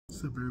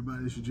What's up,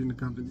 everybody? It's Eugene the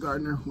Compton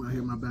Gardener. We're here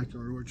in my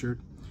backyard orchard.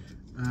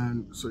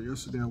 And so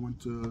yesterday I went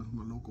to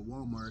my local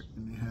Walmart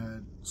and they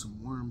had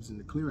some worms in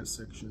the clearance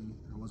section.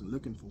 I wasn't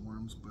looking for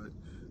worms, but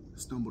I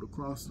stumbled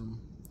across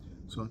them.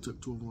 So I took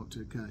 2 of them up to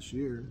the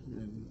cashier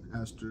and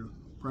asked her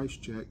price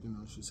check. You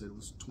know, she said it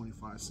was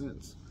 25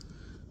 cents,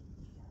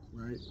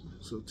 right?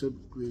 So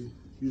typically,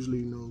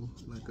 usually,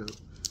 like a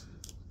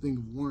thing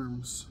of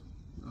worms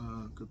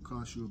could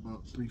cost you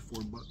about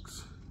 $3-4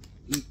 bucks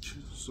each.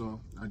 So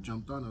I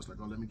jumped on. I was like,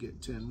 oh, let me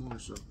get 10 more.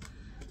 So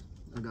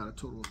I got a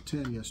total of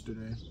 10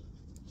 yesterday.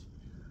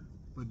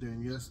 But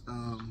then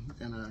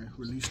and I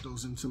released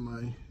those into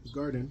my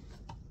garden.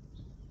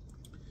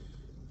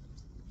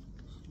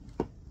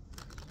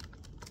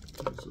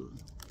 There's a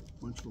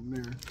bunch of them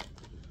there.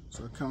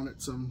 So I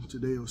counted some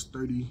today. It was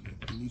 30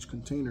 in each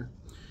container.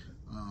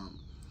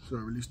 So I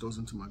released those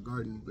into my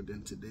garden. But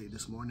then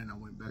this morning, I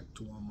went back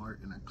to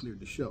Walmart and I cleared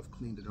the shelf,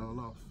 cleaned it all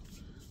off.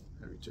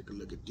 Let me take a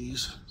look at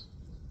these.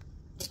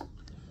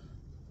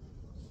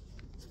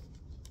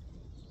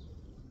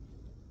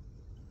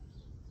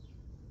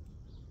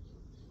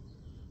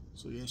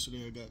 So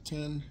yesterday I got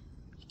 10.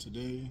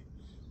 Today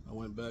I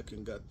went back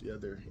and got the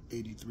other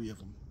 83 of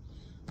them.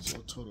 So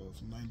a total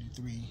of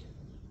 93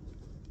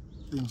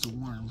 things of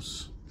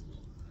worms.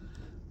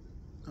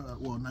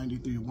 Well,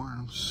 93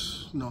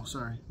 worms. No,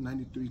 sorry,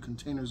 93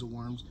 containers of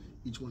worms.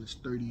 Each one is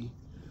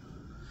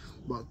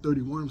about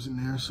 30 worms in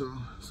there. So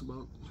it's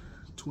about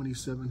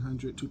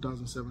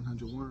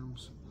 2,700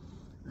 worms.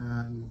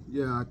 And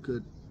yeah, I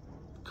could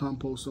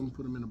compost them,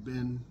 put them in a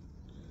bin.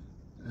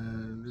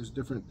 And there's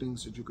different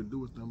things that you could do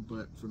with them,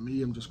 but for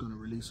me, I'm just going to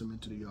release them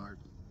into the yard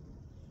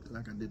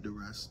like I did the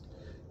rest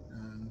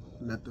and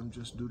let them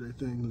just do their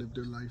thing, live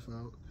their life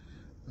out.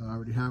 I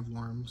already have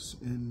worms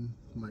in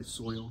my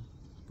soil,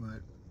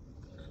 but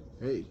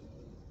hey,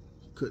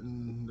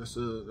 that's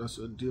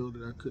a deal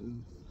that I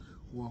couldn't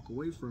walk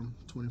away from.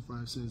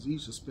 25 cents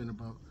each. I spent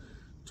about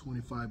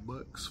 25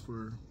 bucks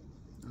for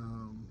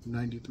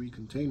 93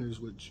 containers,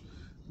 which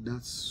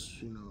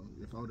that's,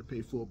 if I would have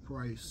paid full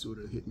price, it would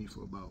have hit me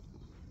for about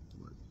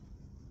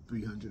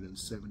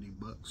 370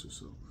 bucks or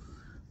so.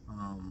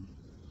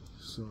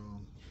 So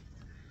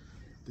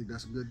I think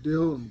that's a good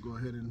deal. I'm gonna go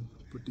ahead and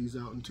put these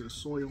out into the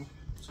soil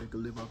so they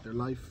can live out their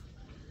life.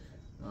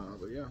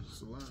 But yeah,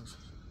 it's a lot.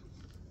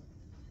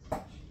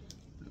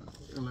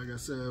 And like I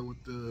said,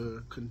 with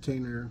the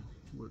container,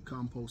 with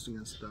composting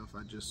and stuff,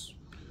 I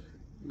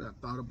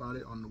thought about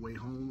it on the way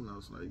home, and I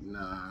was like, nah,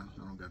 I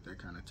don't got that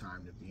kind of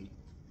time to be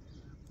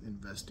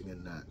investing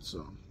in that.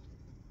 So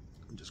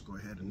I'll just go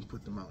ahead and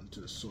put them out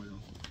into the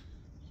soil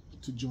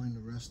to join the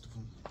rest of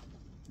them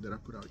that I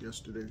put out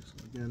yesterday.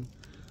 So again,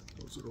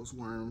 those are those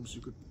worms.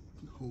 You could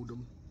hold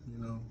them,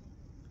 they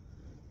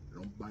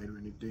don't bite or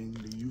anything.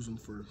 They use them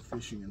for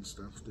fishing and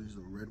stuff. These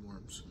are red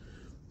worms,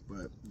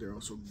 but they're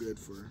also good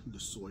for the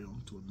soil,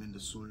 to amend the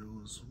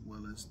soil, as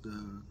well as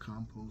the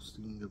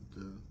composting of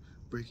the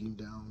breaking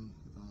down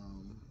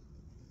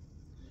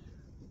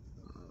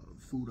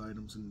food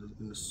items in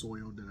the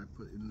soil that I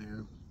put in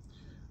there.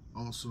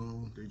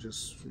 Also, they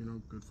just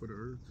good for the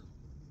earth.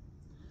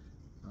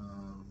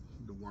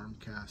 The worm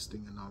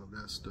casting and all of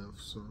that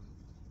stuff. So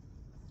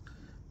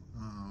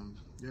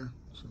yeah,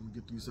 so I'm gonna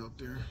get these out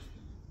there.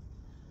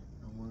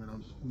 I'm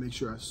gonna make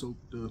sure I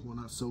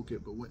not soak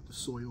it, but wet the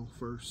soil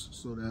first,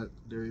 so that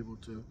they're able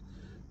to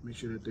make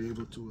sure that they're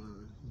able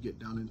to get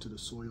down into the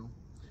soil,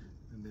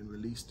 and then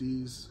release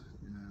these.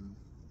 And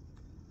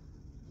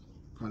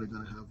probably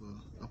gonna have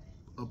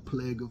a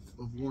plague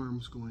of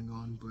worms going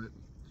on, but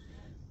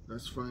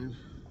that's fine.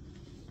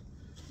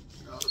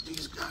 All of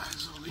these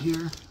guys over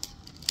here.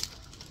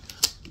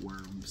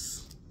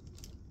 Worms.